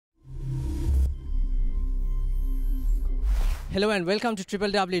Hello and welcome to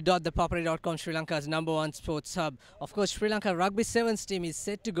www.thepapare.com, Sri Lanka's #1 sports hub. Of course, Sri Lanka Rugby Sevens team is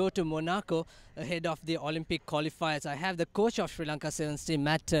set to go to Monaco ahead of the Olympic qualifiers. I have the coach of Sri Lanka Sevens team,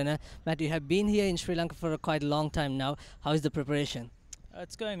 Matt Turner. Matt, you have been here in Sri Lanka for quite a long time now. How is the preparation?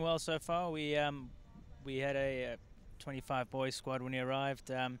 It's going well so far. We had a 25 boys squad when we arrived.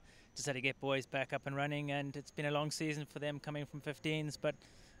 Just had to get boys back up and running, and it's been a long season for them coming from 15s, but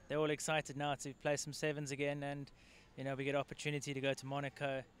they're all excited now to play some sevens again, and we get opportunity to go to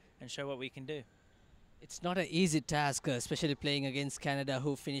Monaco and show what we can do. It's not an easy task, especially playing against Canada,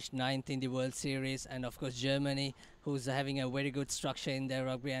 who finished 9th in the World Series, and of course Germany, who's having a very good structure in their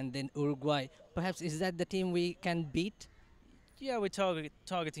rugby, and then Uruguay. Perhaps is that the team we can beat? Yeah, we're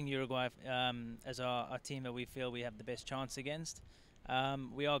targeting Uruguay as our team that we feel we have the best chance against.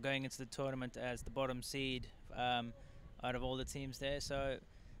 We are going into the tournament as the bottom seed out of all the teams there, so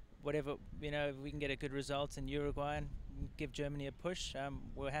whatever, if we can get a good result in Uruguay and give Germany a push,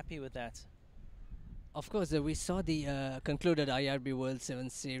 we're happy with that. Of course, we saw the concluded IRB World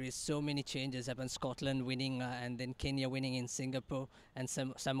Sevens Series. So many changes happened. Scotland winning, and then Kenya winning in Singapore, and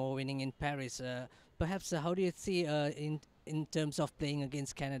Samoa winning in Paris. Perhaps, how do you see in terms of playing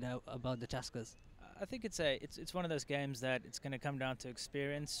against Canada about the Tuskers? I think it's one of those games that it's going to come down to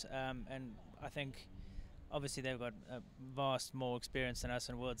experience, and I think obviously they've got a vast more experience than us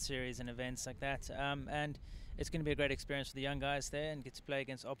in World Series and events like that, and it's going to be a great experience for the young guys there and get to play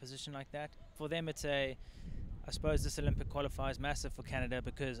against opposition like that. For them, I suppose this Olympic qualifier is massive for Canada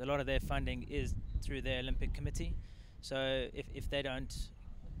because a lot of their funding is through their Olympic committee. So if they don't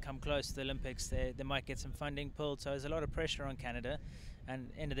come close to the Olympics, they might get some funding pulled. So there's a lot of pressure on Canada. And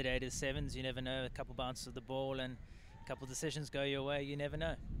end of the day, it is sevens. You never know. A couple bounces of the ball and a couple decisions go your way. You never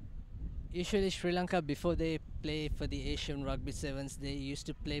know. Usually Sri Lanka, before they play for the Asian Rugby Sevens, they used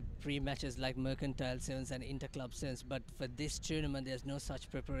to play pre-matches like Mercantile Sevens and Interclub Sevens, but for this tournament there's no such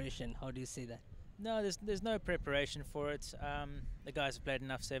preparation. How do you see that? No, there's no preparation for it. The guys have played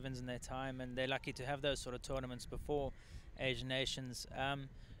enough sevens in their time, and they're lucky to have those sort of tournaments before Asian nations.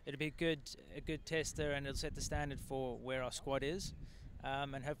 It'll be a good tester, and it'll set the standard for where our squad is,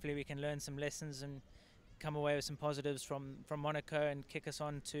 and hopefully we can learn some lessons and come away with some positives from Monaco and kick us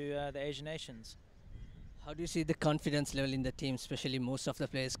on to the Asian nations. How do you see the confidence level in the team, especially most of the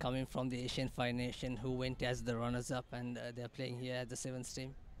players coming from the Asian Five Nation who went as the runners-up, and they're playing here as the sevens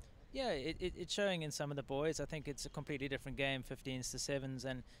team? Yeah, it's showing in some of the boys. I think it's a completely different game, 15s to sevens,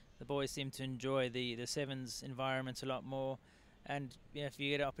 and the boys seem to enjoy the sevens environment a lot more. And if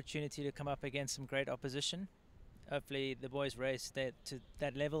you get an opportunity to come up against some great opposition, hopefully the boys race to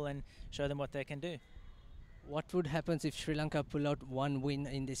that level and show them what they can do. What would happen if Sri Lanka pull out one win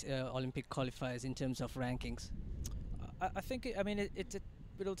in this Olympic qualifiers in terms of rankings? I think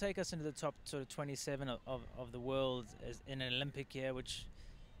it'll take us into the top sort of 27 of the world in an Olympic year, which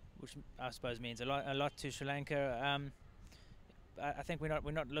I suppose means a lot to Sri Lanka. I think we're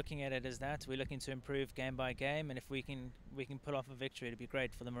not looking at it as that. We're looking to improve game by game, and if we can pull off a victory, it'd be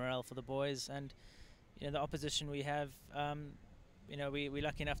great for the morale for the boys and the opposition we have. We're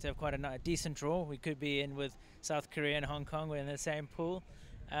lucky enough to have quite a decent draw. We could be in with South Korea and Hong Kong. We're in the same pool.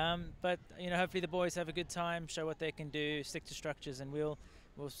 But hopefully the boys have a good time, show what they can do, stick to structures, and we'll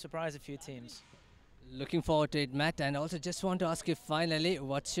surprise a few teams. Looking forward to it, Matt. And also just want to ask you finally,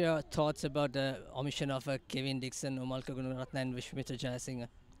 what's your thoughts about the omission of Kevin Dixon, Umalka Gunaratne and Vishmita Jayasinghe?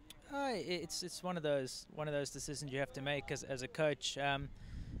 It's one of those decisions you have to make as a coach.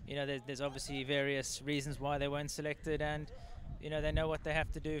 There's obviously various reasons why they weren't selected, and they know what they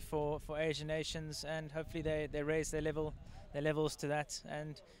have to do for Asian nations, and hopefully they raise their levels to that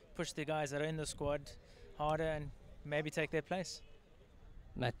and push the guys that are in the squad harder and maybe take their place.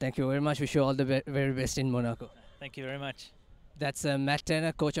 Matt, thank you very much. Wish you all the very best in Monaco. Thank you very much. That's Matt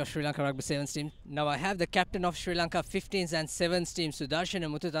Turner, coach of Sri Lanka Rugby Sevens team. Now I have the captain of Sri Lanka 15s and 7s team, Sudarshan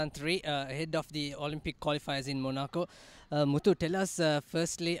Muthutantri, ahead of the Olympic qualifiers in Monaco. Muthu, tell us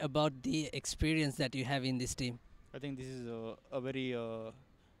firstly about the experience that you have in this team. I think this is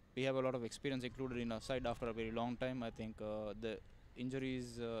we have a lot of experience included in our side after a very long time. I think the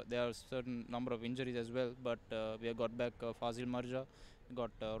injuries, there are a certain number of injuries as well, but we have got back Fazil Marja,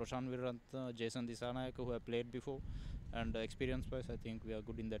 got Roshan Virant, Jason Disanayak, who have played before, and experience-wise, I think we are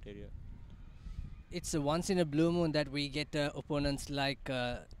good in that area. It's a once in a blue moon that we get opponents like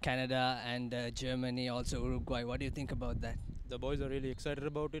Canada and Germany, also Uruguay. What do you think about that? The boys are really excited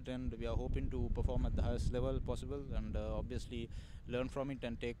about it, and we are hoping to perform at the highest level possible, and obviously learn from it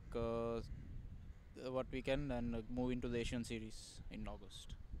and take what we can and move into the Asian series in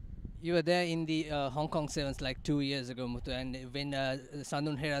August. You were there in the Hong Kong Sevens like 2 years ago, Muthu, and when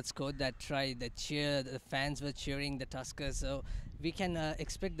Sandun Herat scored that try, the cheer, the fans were cheering the Tuskers. So we can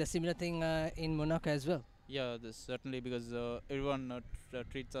expect the similar thing in Monaco as well. Yeah, this certainly, because everyone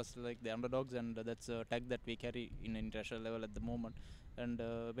treats us like the underdogs, and that's a tag that we carry in international level at the moment. And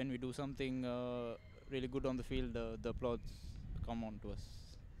when we do something really good on the field, the applause come on to us.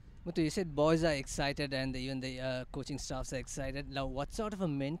 Muthu, you said boys are excited and even the coaching staffs are excited. Now, what sort of a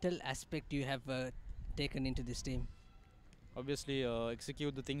mental aspect you have taken into this team? Obviously,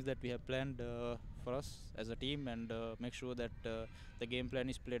 execute the things that we have planned for us as a team, and make sure that the game plan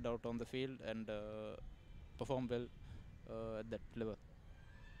is played out on the field, and perform well at that level.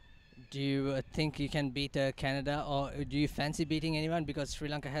 Do you think you can beat Canada, or do you fancy beating anyone? Because Sri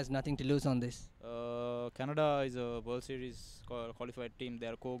Lanka has nothing to lose on this. Canada is a World Series qualified team. They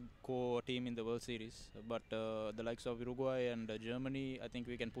are co team in the World Series. But the likes of Uruguay and Germany, I think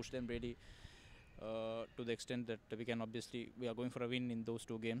we can push them really to the extent that we can. Obviously, we are going for a win in those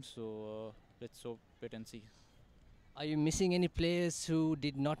two games. So let's hope, wait and see. Are you missing any players who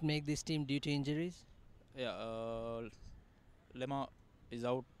did not make this team due to injuries? Yeah, Lema is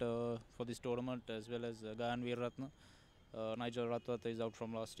out for this tournament, as well as Gayan Veeratna. Nigel Ratwat is out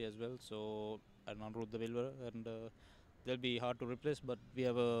from last year as well. So and Anirudh Vilwara, and they'll be hard to replace. But we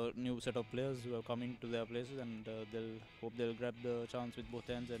have a new set of players who are coming to their places, and they'll grab the chance with both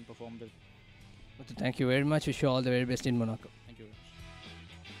hands and perform well. Muthu, thank you very much. Wish you all the very best in Monaco. Thank you very much.